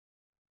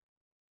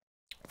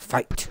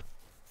Fight.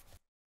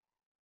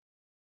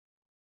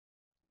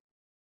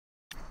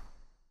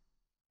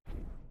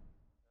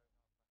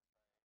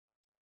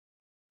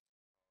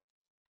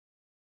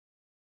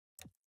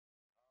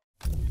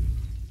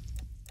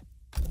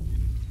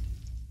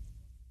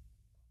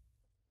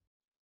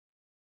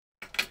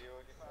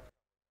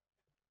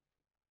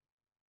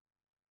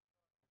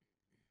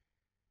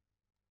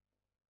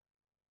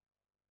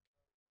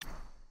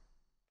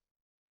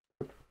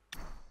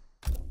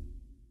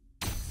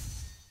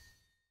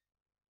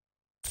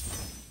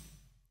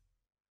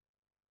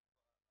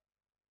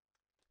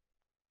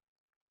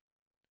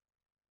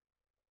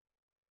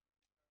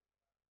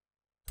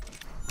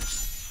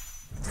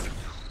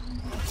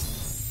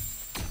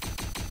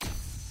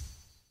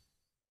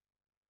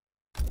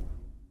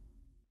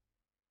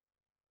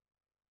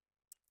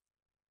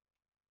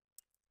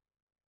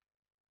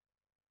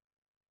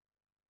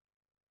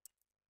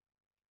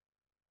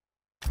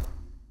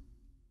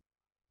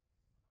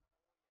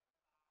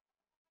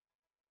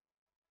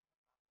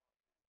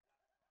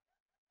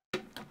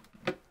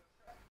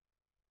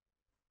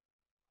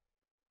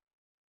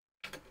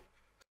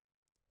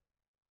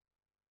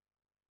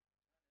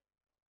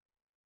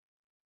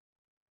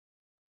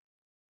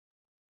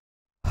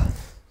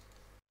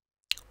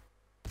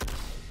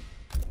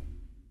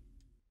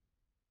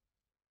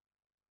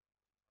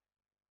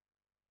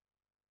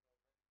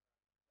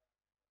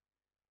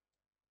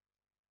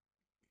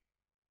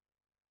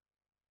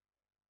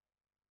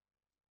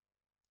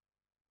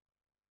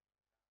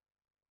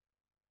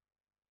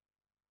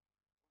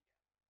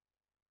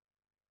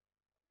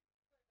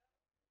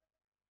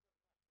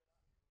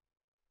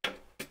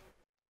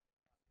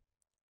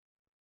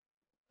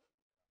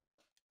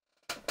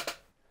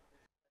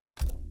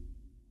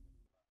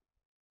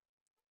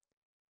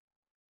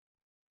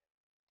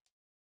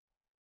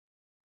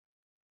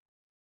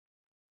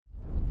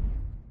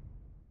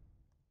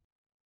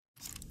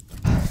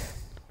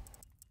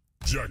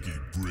 Jackie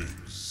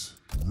Briggs,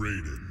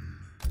 Raiden,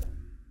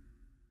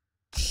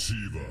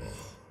 Shiva.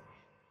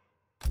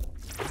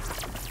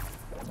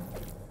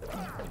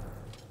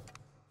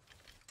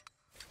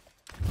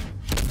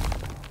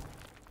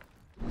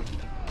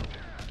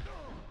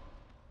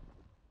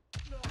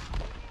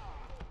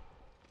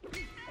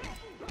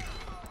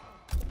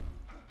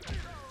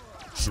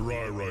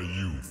 Shirai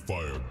Ryu,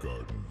 Fire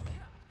Garden.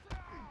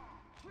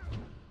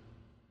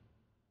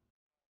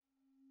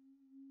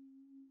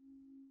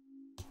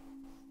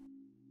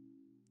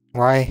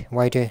 Why?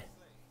 Why do?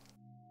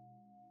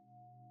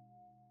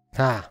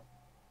 Ah.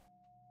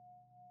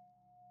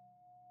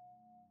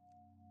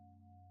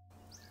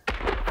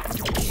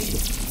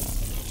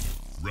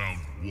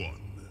 Round 1,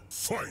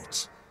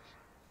 fight!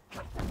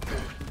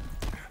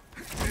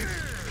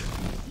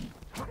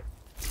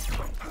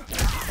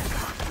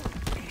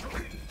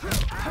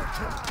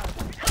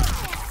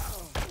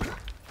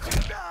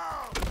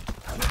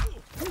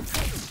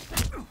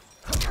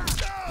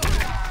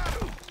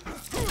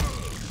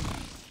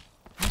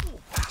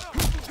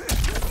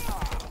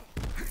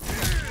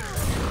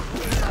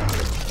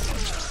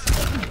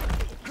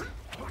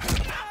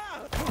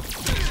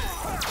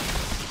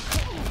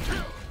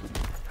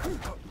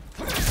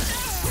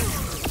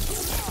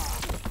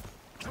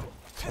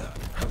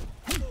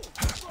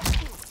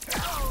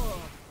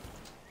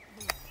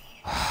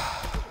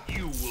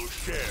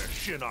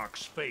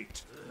 Shinnok's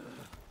fate.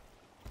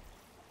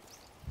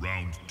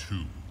 Round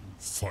 2,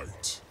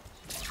 fight.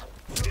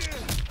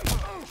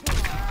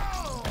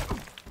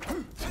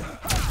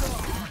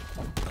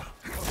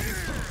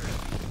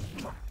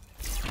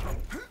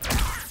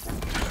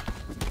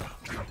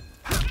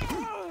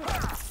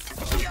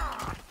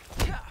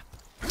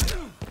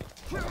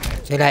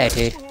 See you later,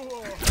 dude.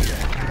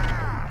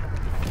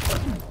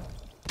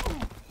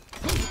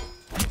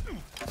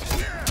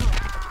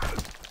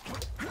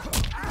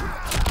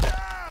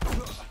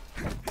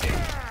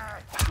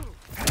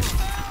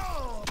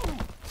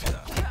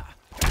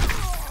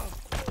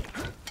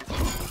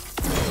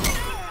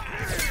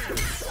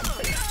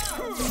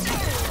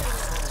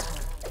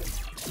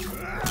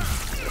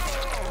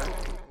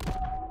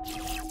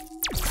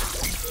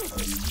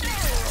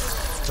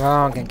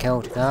 Oh, I'm getting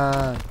killed.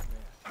 No.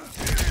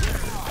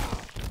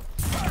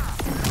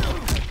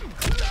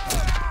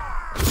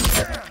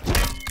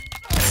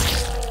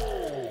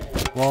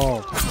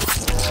 Whoa.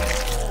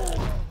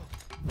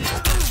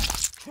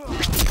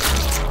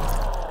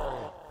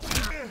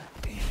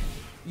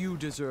 You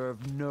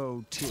deserve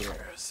no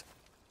tears.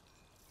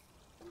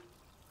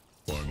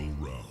 Final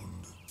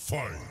round,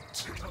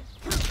 fight!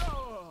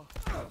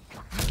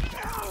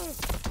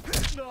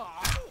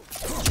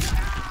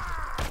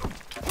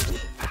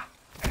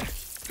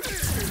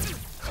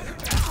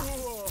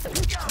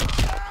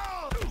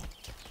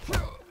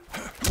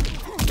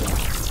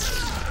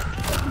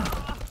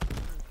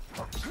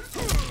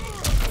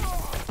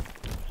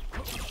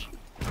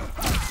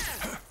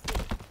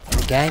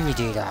 Again you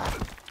do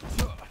that.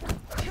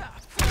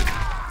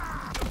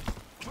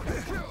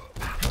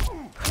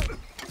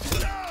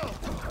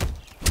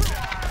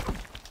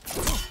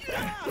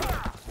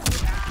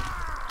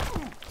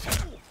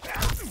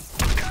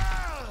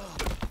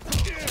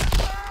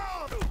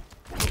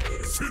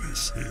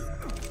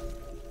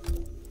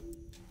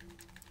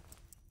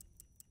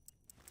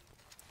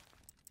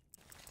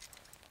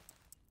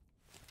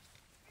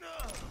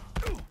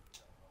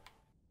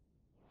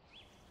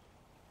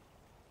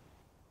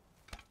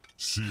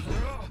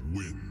 Shiva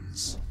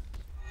wins.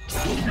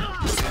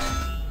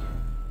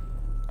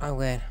 I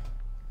win.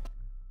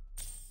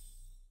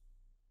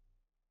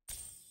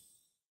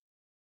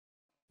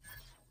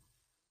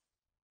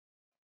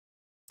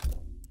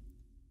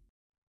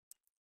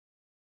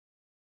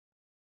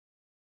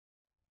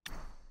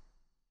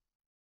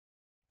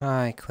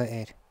 I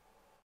quitted.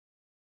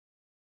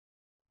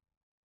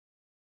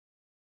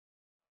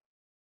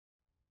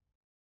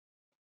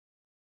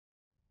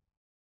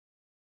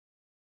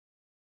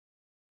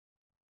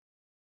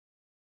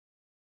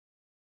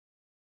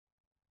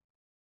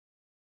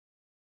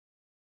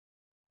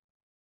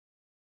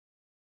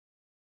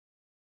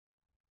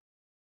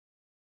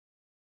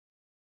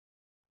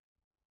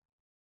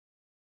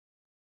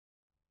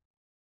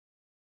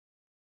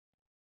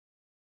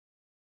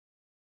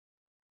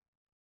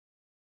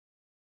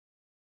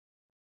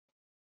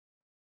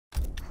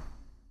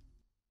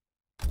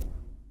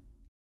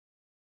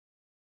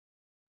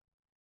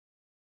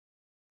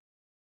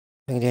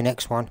 We can do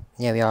next one.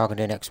 Yeah, we are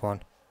gonna do next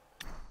one.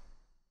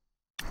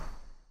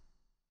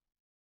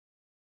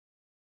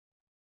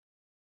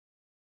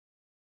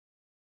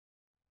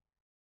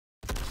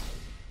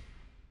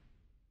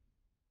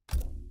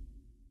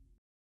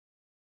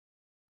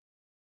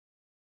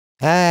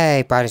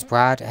 Hey, Brad,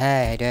 Brad.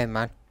 Hey, how you doing,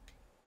 man?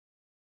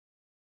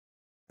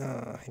 Oh,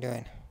 how you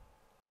doing?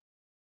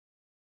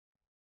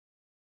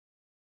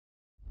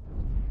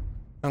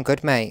 I'm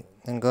good, mate.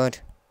 I'm good.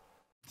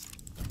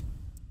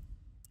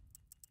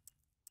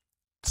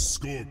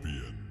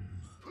 Scorpion.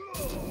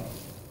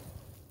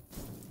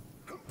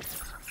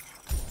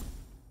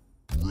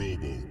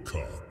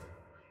 Robocop.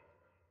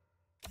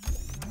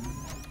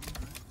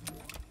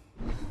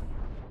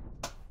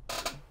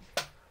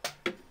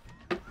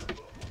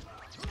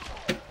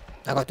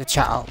 I got the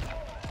chat up.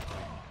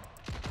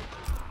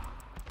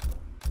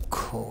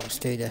 Cool, let's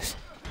do this.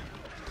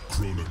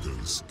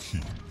 Kronika's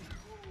Keep.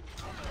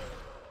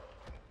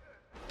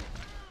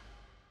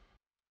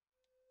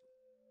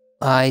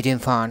 You doing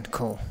fine?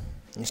 Cool.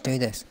 Let's do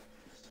this.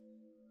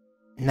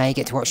 Now you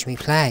get to watch me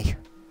play.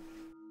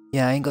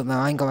 Yeah, I ain't got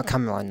my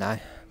camera on though,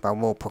 but I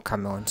will put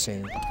camera on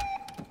soon.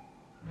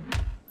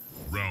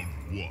 Round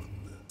 1.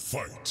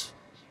 Fight.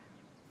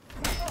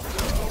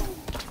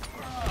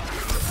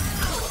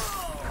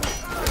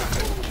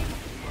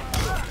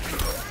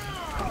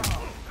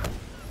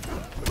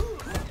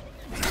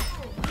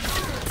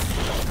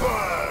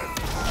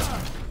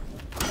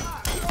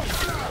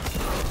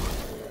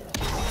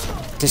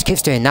 Just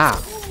keeps doing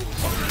that.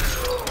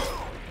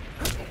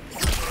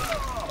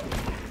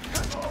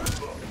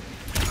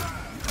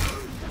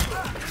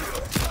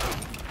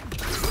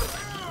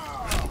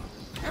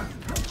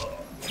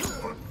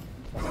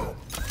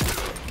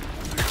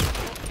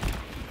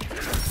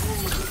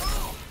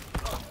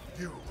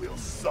 You will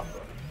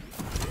suffer.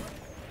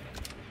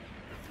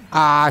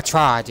 Ah,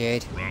 try,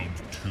 dude. Round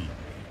 2.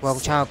 Well,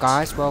 ciao,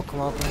 guys.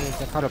 Welcome to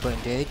the color button,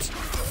 dudes.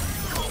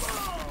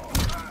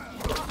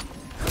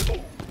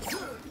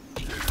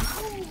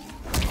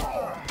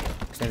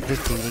 So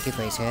 50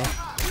 giveaways here.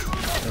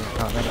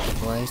 Not many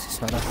giveaways. It's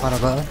not a follow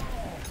button.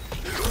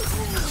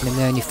 And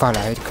then only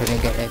followed because I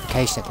didn't get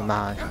notification from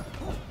mine.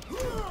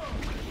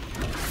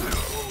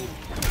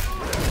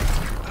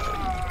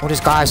 All this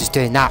guy's just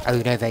doing that over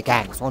and over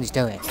again. That's all he's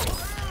doing.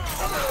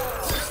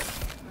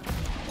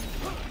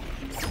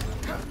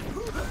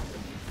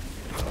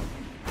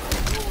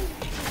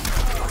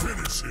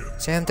 Finish him.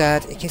 See him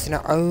dead. He keeps doing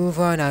it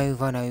over and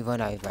over and over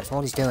and over. That's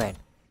all he's doing.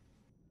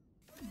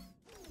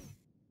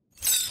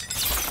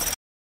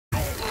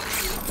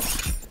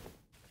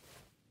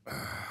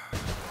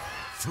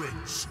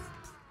 Friendship.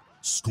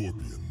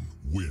 Scorpion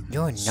wins.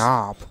 You're a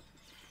knob.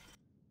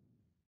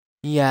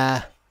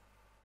 Yeah.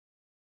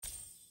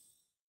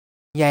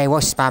 Yeah, he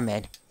was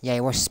spamming. Yeah,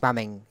 he was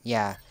spamming.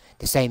 Yeah,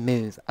 the same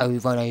move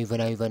over and over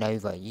and over and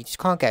over. You just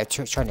can't get a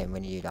trick on him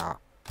when you do that.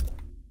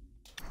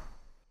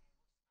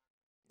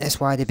 That's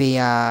why they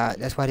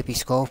be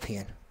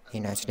Scorpion. You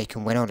know, so they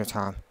can win all the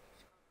time.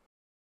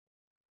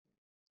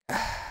 Because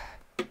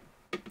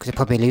they're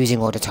probably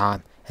losing all the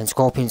time, and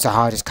Scorpion's the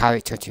hardest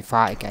character to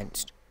fight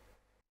against.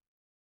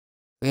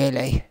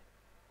 Really?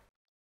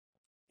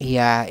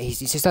 Yeah, he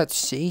just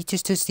does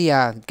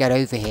the get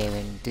over here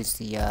and does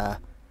the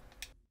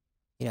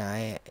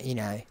you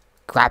know,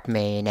 grab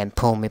me and then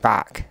pull me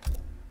back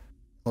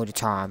all the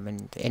time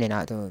and in and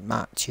out the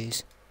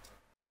matches.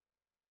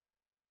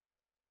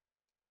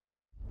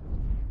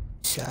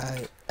 So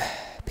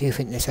people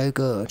think they're so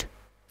good.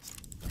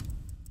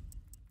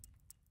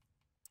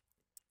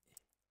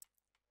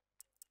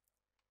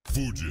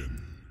 Fujin.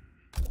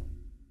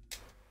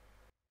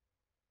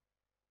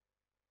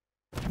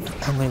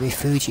 I'm gonna be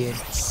Fujin.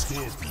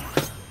 Scorpion.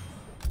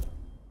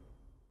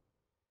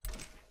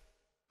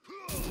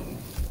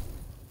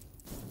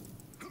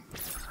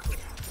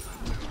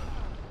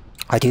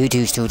 I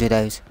still do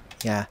those.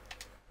 Yeah.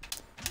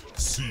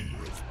 Sea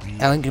of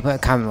Blood. I ain't gonna put a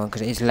camera on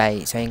because it is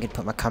late, so I ain't gonna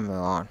put my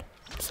camera on.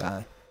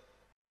 So.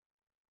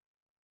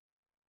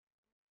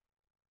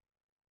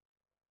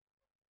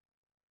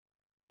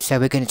 So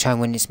we're gonna try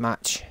and win this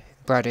match.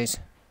 brothers.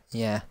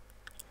 Yeah.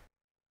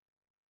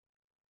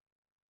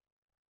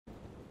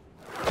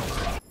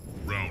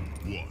 Round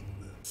 1.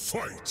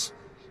 Fight!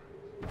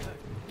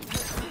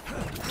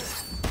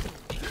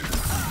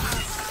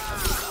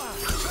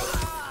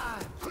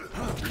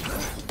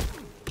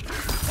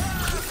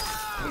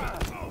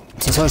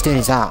 Since all it's doing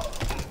is that.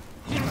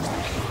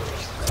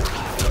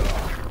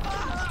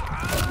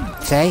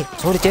 See?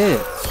 That's all it do.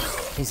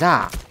 Is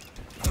that.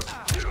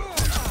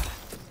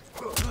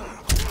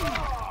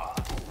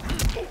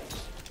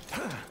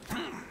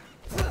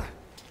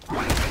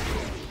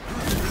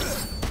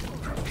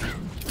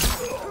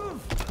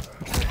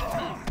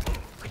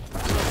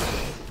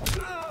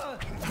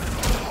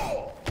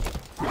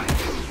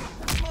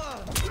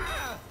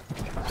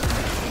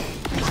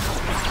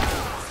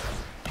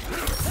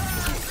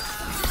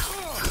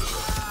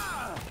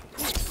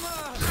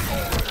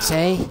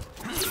 See?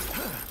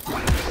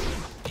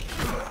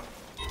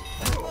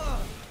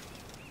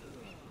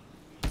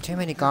 Too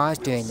many guys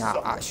doing that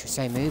actual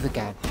same move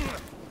again.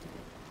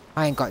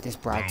 I ain't got this,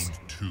 Brad. Round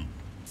 2.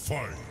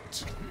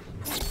 Fight!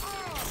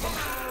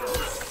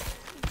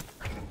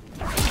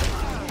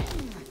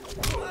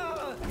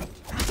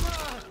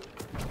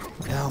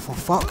 Oh, for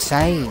fuck's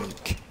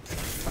sake.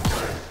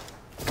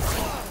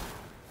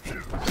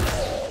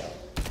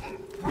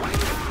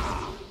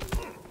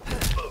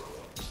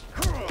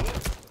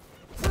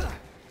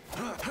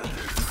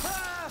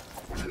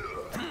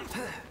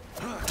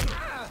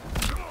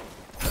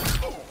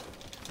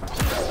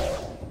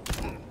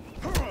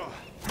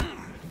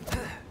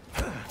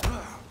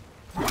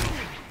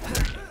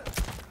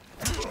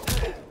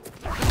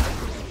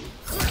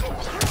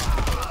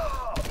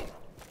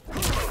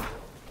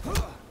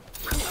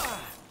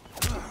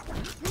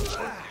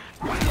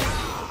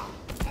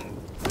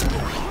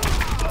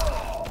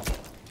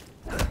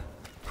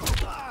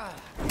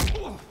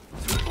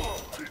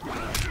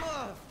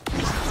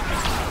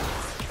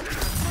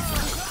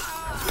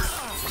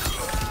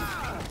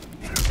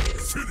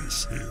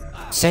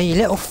 Say, you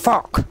little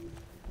fuck.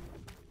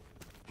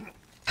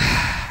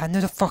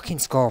 Another fucking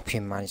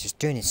scorpion, man. He's just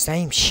doing the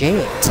same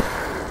shit.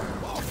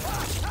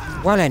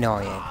 Well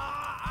annoying.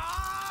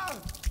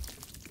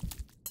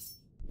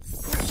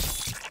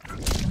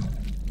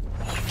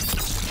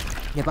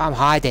 Yeah, but I'm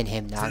hiding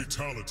him now.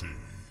 Fatality.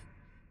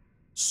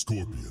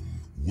 Scorpion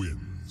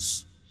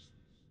wins.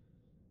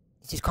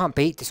 You just can't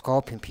beat the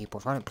scorpion people.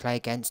 If I don't play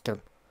against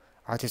them,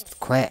 I'll just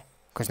quit.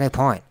 Because no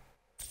point.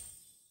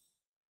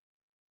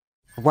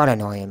 What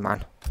annoying,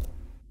 man.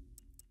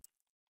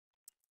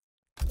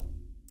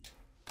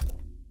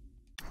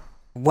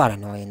 What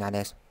annoying that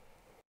is.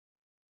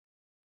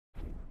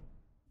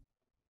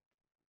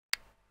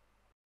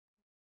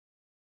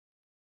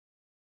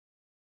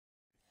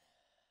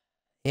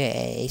 Yeah,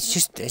 it's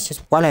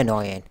just well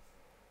annoying.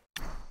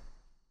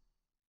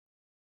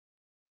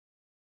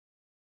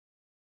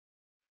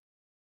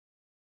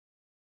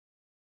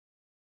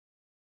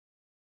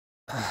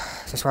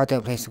 That's why I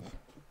don't play some.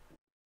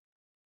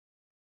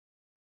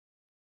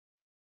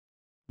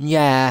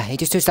 Yeah, he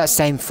just does that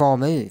same 4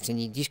 moves, and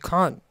you just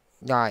can't,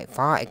 like,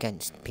 fight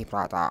against people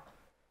like that.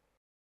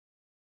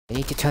 You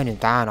need to turn him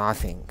down, I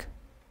think.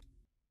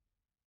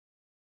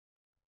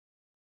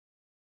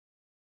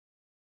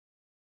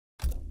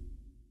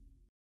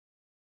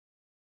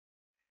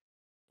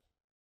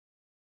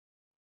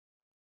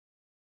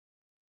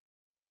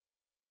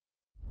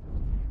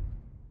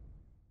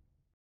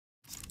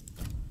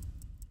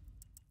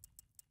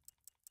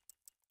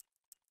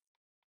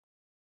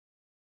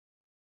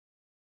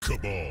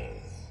 Cabal.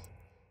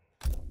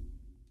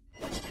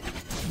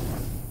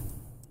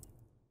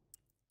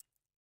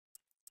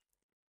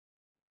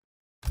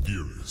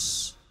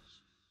 Gearus.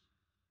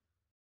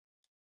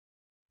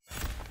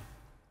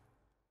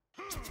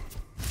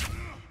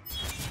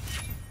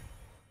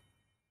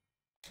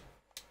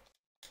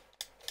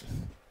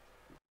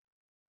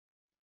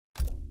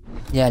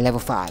 Yeah, level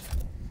 5.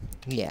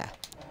 Yeah.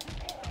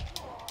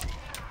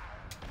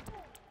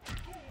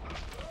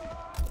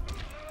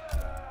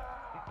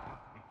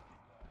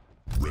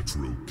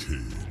 Retro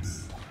Kid.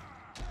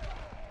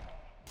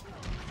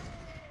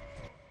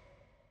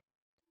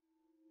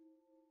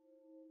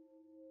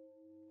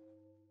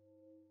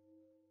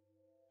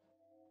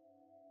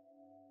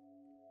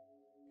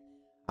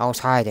 I was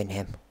hiding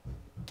him.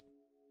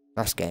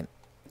 Last game.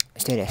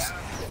 Let's do this.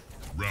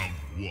 Round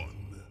 1.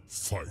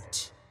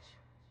 Fight.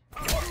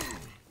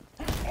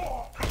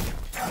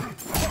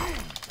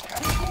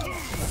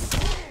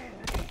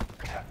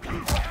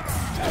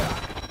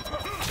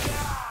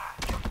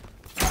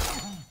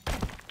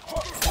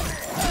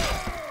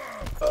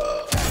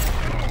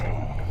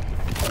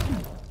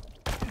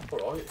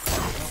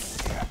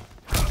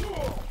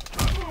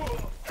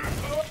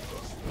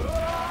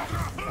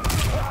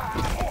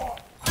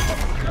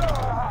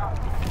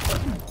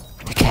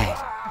 Okay.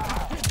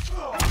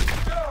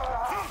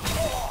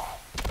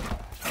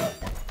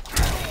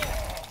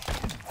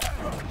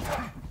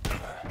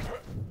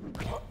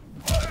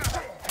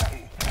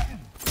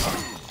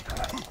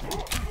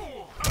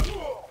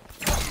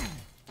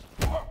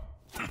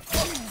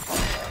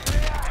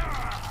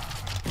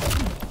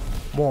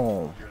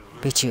 Whoa.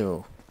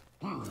 Pichu.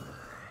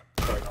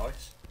 Very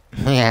nice.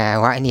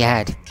 Yeah, right in the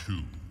head. 2.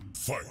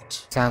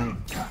 Fight.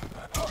 Some.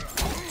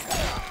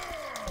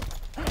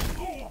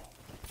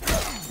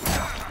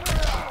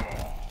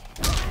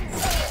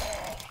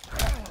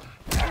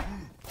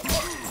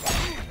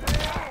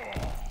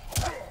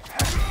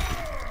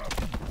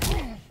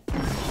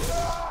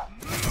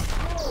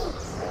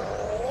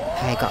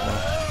 Hey, got me.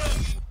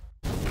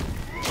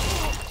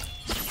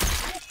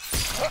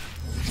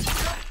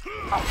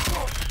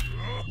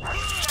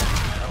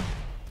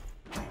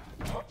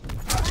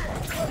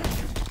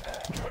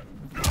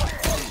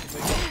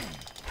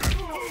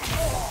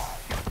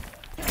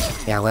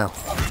 Yeah, I will.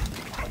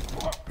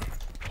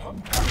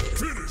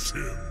 Finish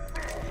him.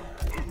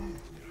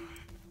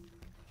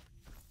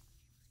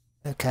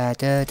 Okay,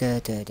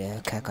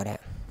 okay, got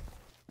it.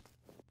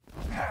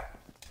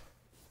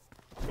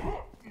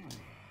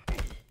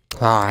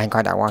 Oh, I ain't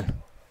got that one.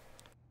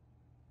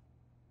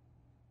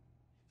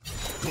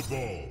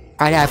 Cabal.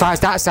 I know, if I was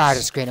that side of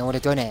the screen, I would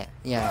have done it.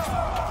 Yeah.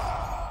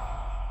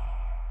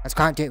 I just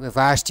can't do it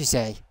reversed, you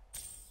see.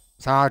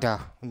 It's harder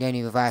when you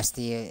only reverse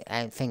the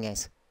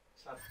fingers.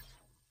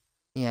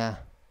 Yeah.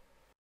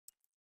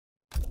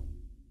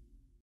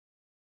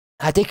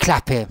 I did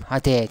clap him, I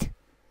did.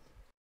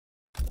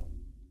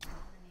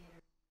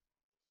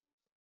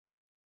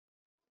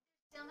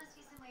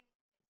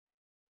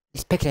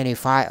 He's picking a new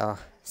fighter,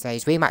 so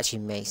he's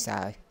rematching me,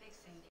 so.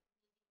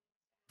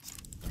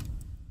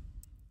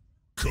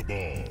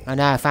 Cabal. Oh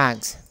no,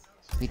 thanks.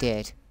 We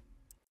did.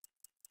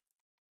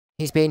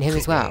 He's beating him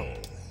as well.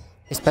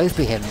 It's both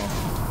be him then.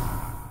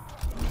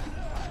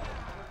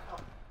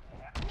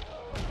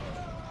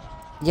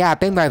 Yeah,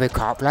 I've been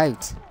Robocop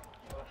loads.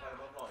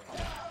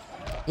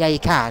 Yeah, you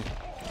can.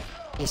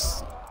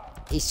 It's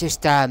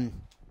just at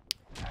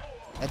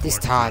this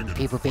time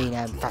people being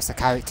faster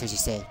characters, you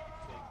see,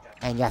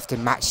 and you have to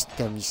match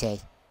them, you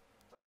see.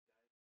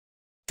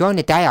 During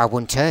the day I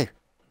won too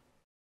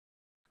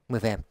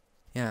with him.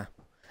 Yeah,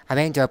 I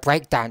mean do a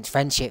breakdance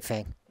friendship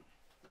thing.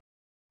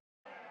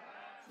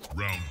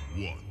 Round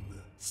 1.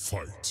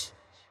 Fight.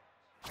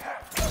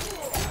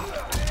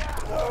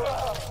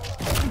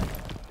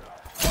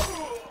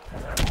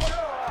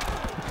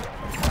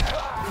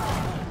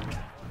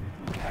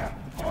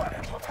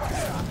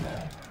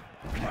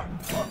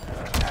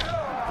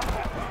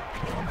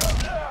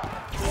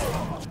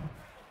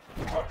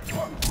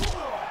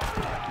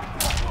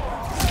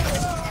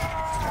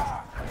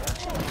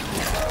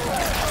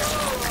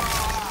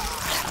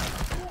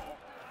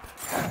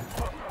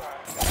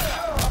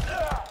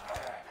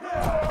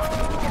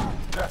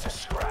 That's a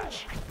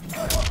scratch.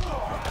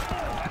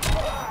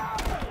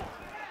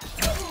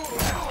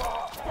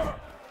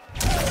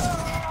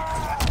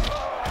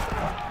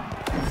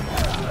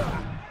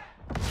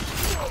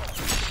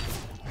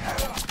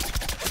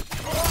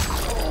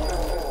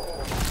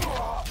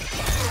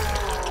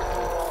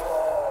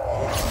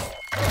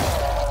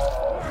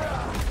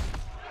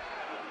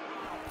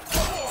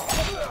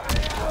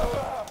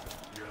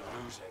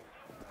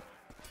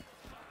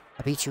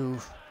 I beat you.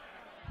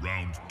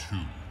 Round 2.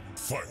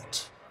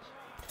 Fight.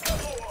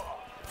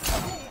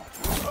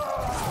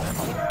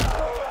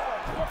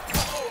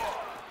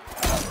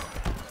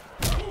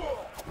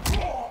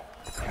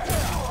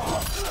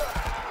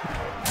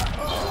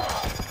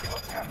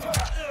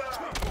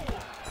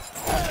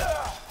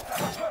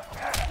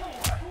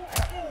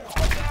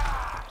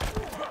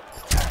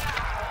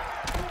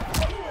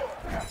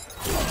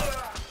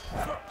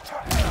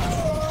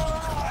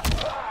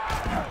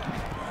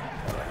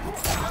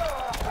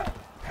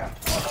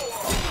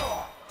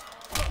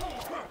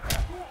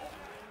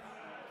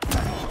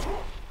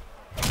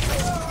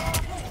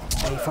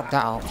 Oh, you fucked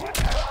that up.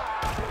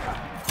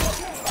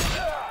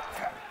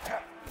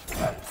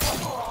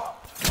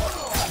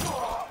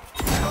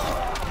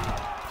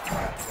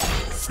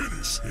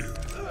 Finish him.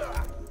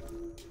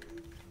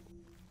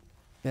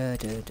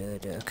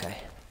 Okay.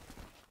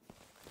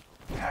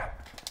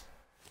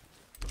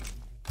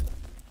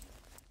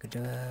 Good.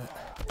 Cabal.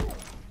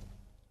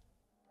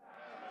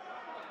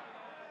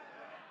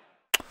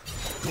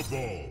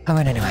 I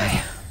win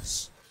anyway.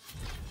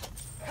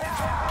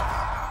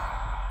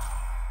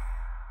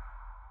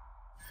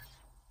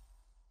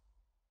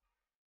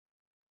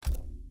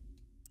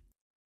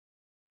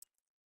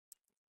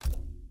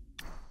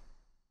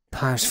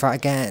 Harsh fight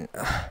again.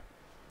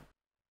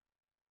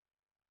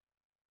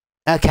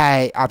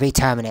 Okay, I'll be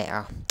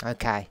Terminator.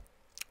 Okay.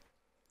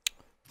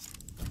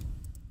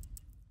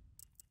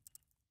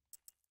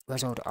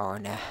 Where's all the R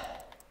in there?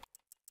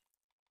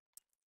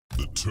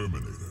 The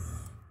Terminator.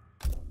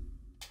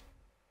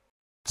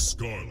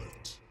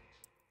 Scarlet.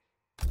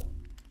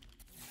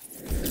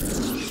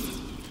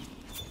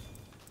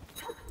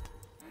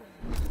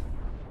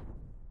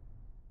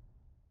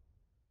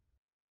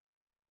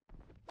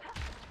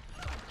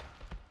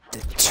 The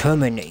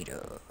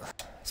Terminator.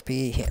 Let's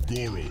be him.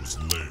 Goro's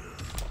lair.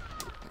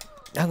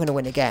 I'm gonna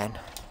win again.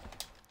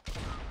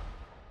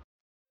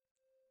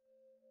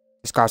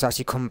 This guy's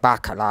actually come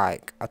back at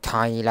like a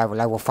tiny level,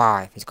 level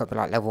 5. He's got to be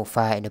like level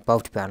 30 and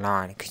above to be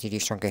online because you do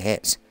stronger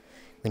hits.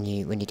 when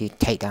you do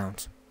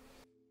takedowns.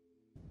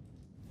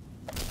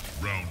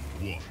 Round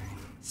 1.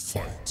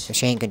 Fight. So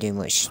she ain't gonna do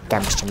much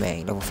damage to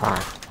me, level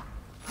 5.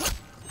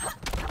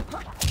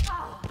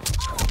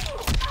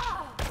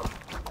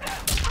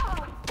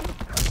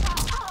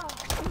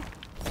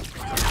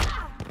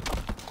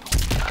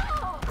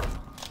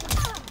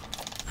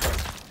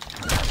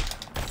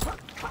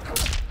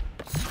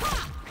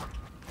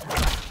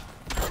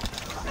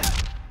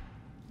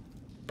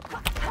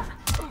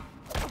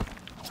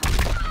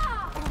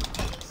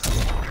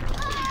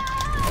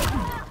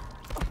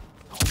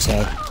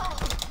 See?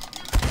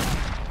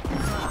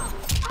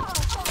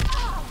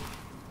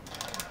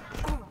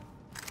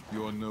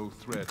 You're no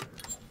threat.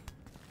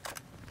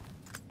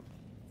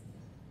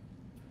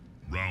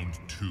 Round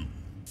 2.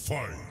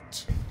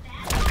 Fight.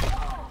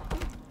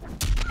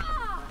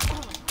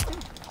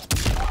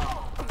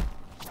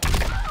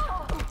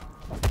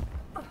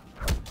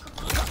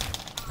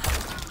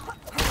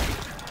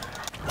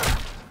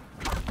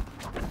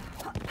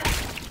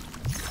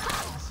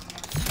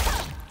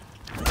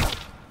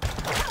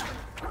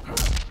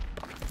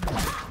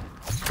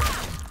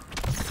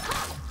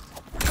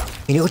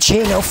 You little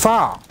cheating little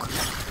fuck!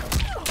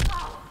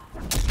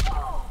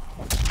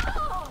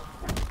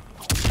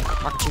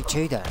 I can shoot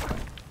too then.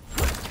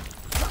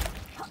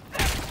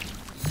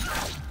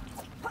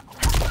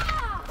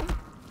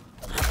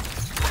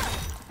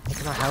 Look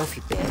at my health,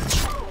 you bitch.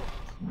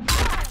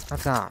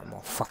 Have that,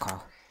 motherfucker.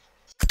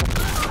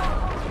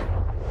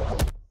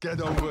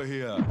 Get over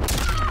here.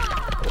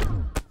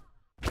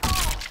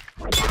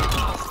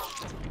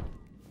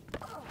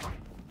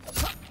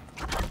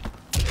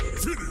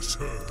 Finish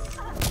her.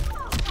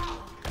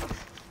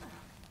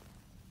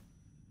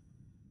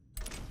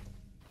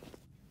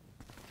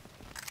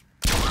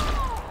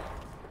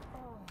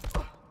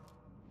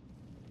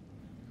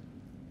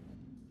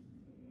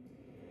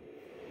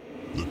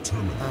 The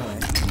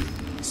Terminator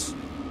wins.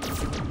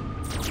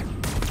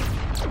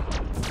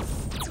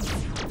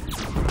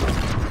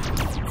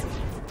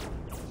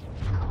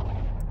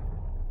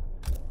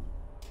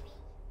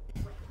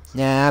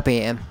 Yeah, I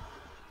beat him.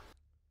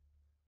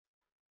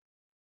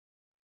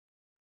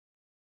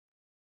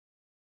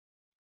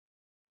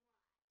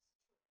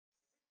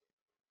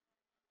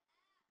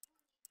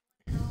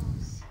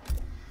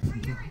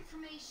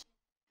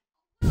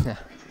 Yeah.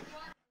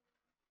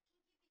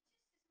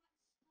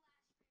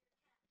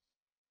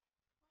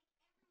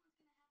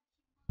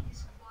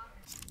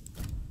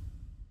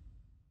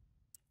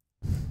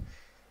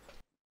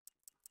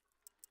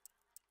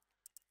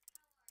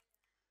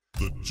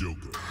 The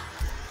Joker.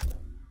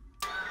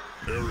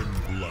 Aaron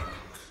Black.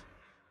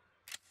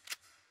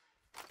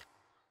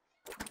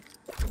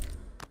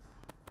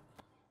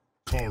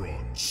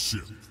 Charon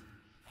Ship.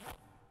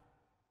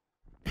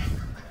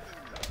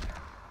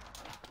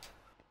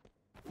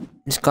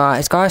 This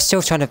guy's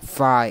still trying to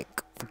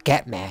like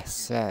get me,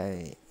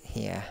 so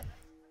yeah.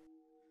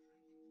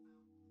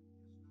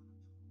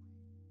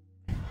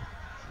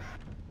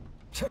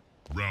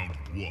 Round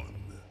 1.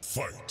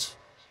 Fight.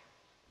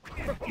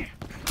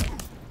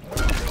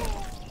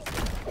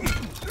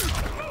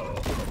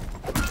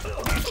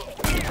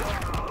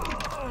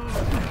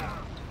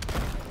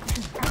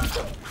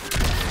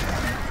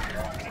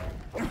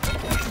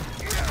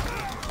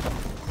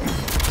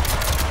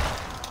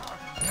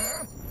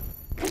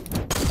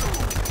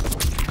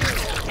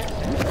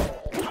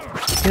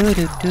 Do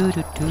do do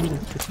do do do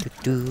do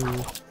do.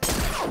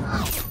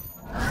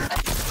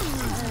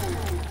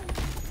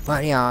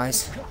 Right in the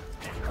eyes.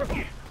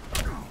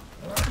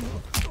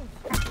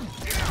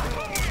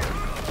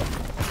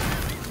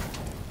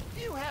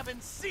 You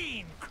haven't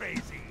seen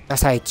crazy.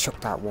 That's how you chuck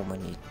that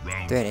woman. You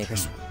Round do it 2.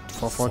 because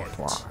for Fight.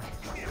 why?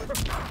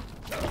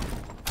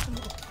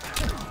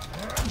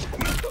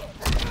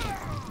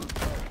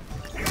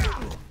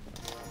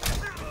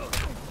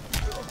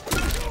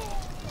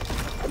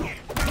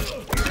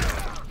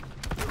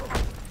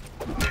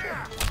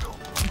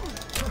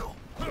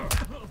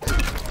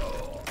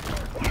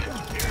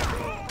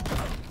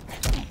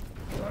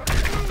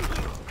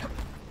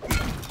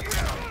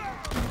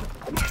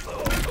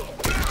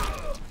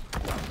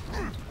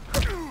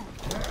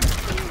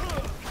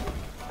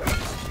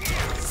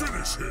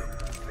 Finish him.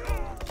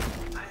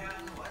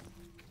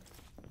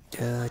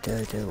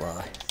 Do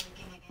why?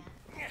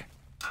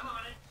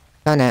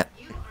 Done it.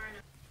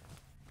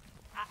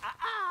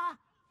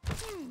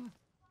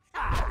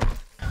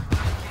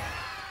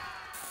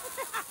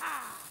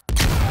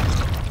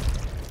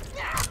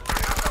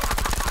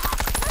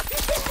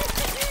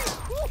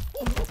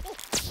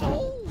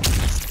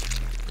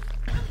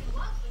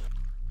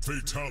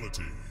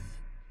 Fatality.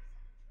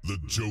 The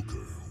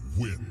Joker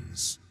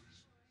wins.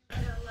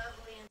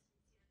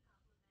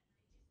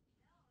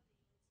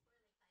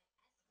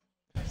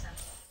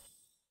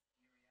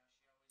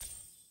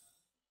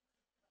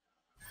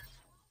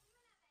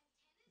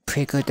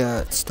 Pretty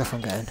good stuff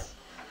I'm getting.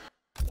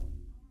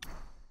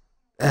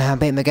 I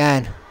beat him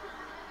again.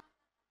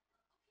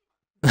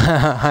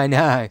 I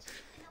know.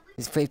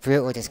 It's pretty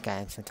brutal this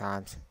game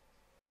sometimes.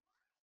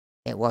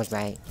 It was,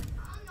 mate.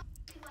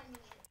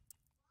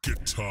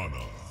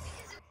 Kitana.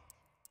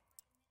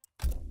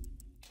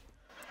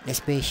 Let's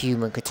be a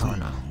human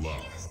katana.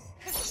 Lao.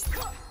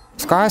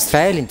 This guy's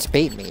failing to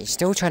beat me. He's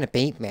still trying to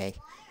beat me.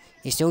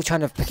 He's still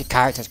trying to pick a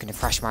character that's going to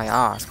thrash my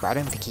ass, but I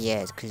don't think he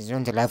is, because he's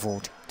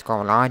under-leveled to go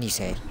online, you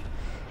see.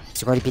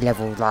 He's got to be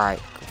leveled, like,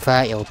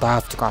 30 or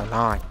above to go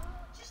online.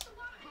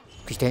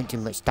 Because you don't do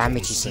much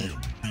damage, you see.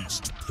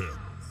 Beast Pen.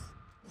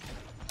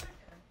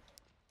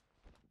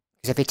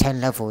 Because every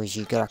 10 levels,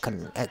 you get, like,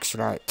 an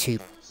extra, like,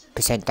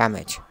 2%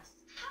 damage.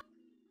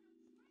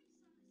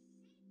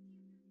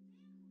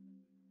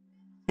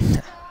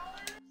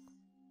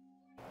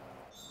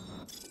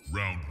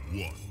 Round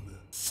 1.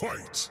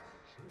 Fight!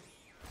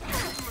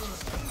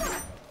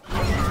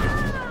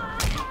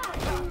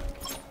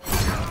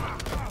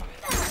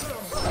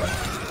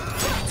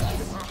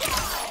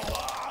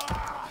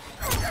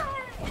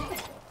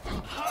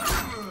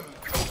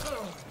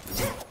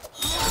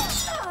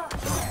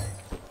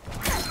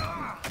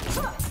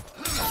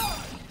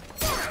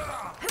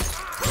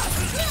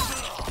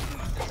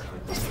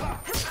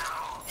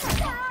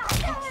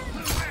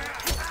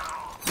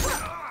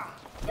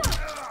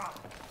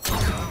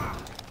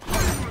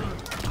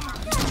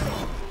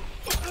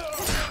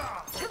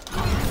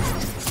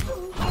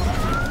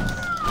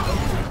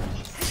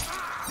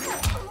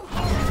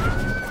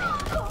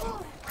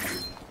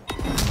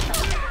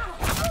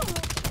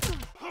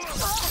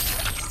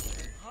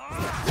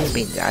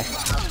 Big guy.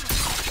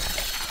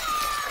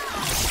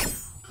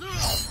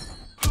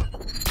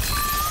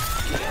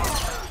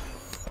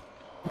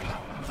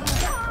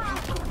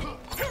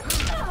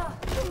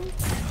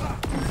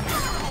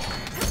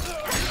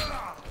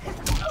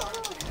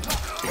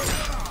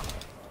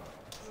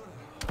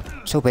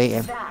 So beat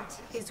him. That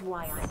is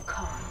why I'm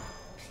calm.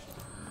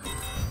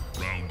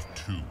 Round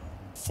 2.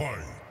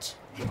 Fight!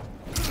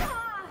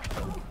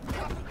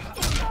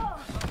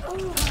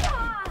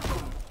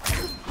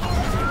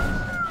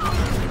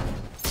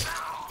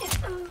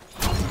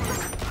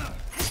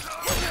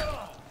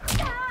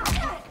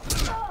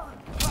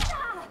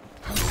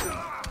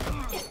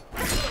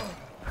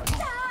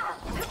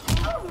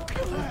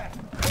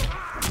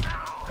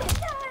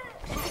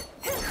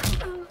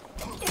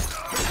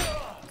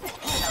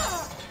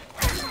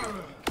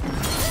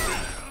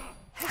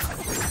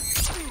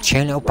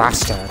 Chill, little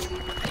bastard.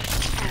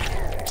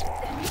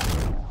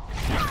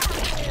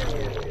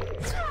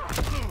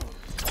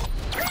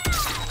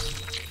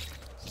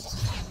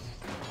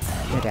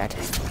 You're dead.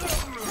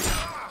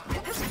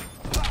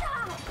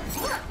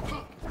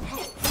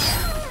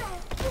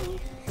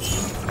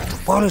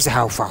 What is the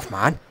health off,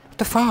 man? What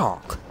the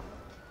fuck?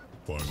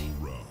 Final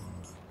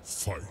round.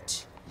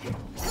 Fight!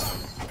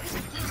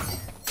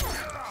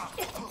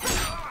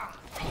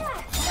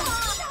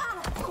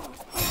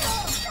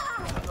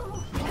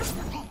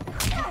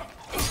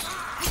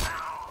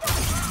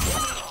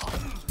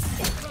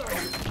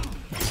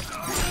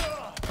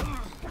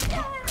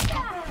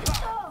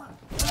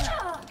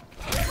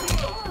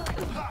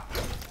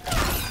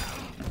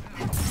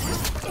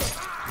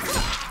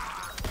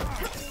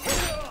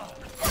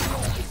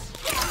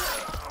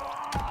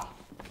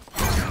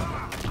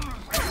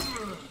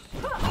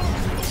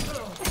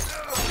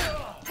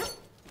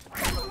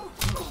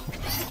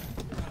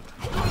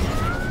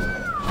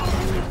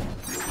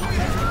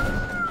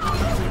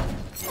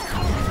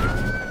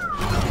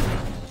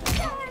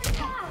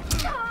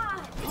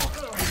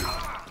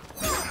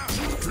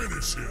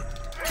 Finish him!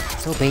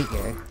 Still beat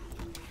you.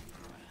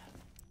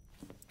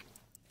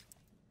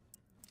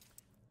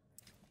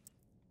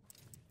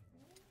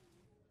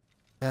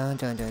 Dun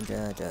dun dun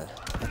dun dun.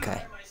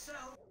 Okay.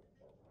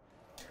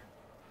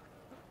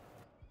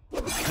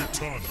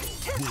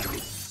 Kitana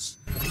wins.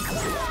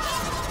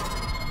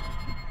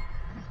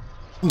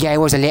 Yeah, he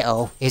was a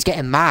little. He was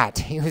getting mad.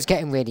 He was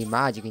getting really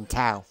mad, you can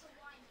tell.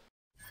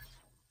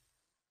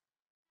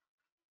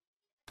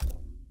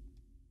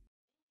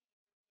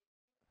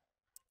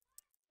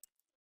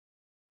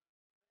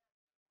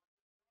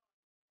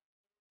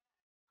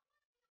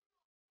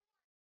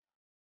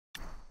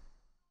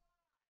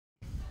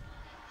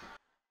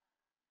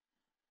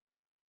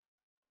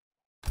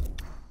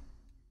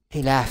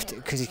 He left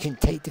because he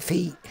couldn't take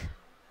defeat.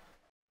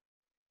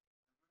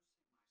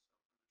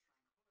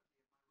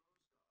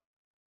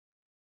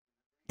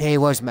 Yeah, he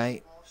was,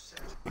 mate.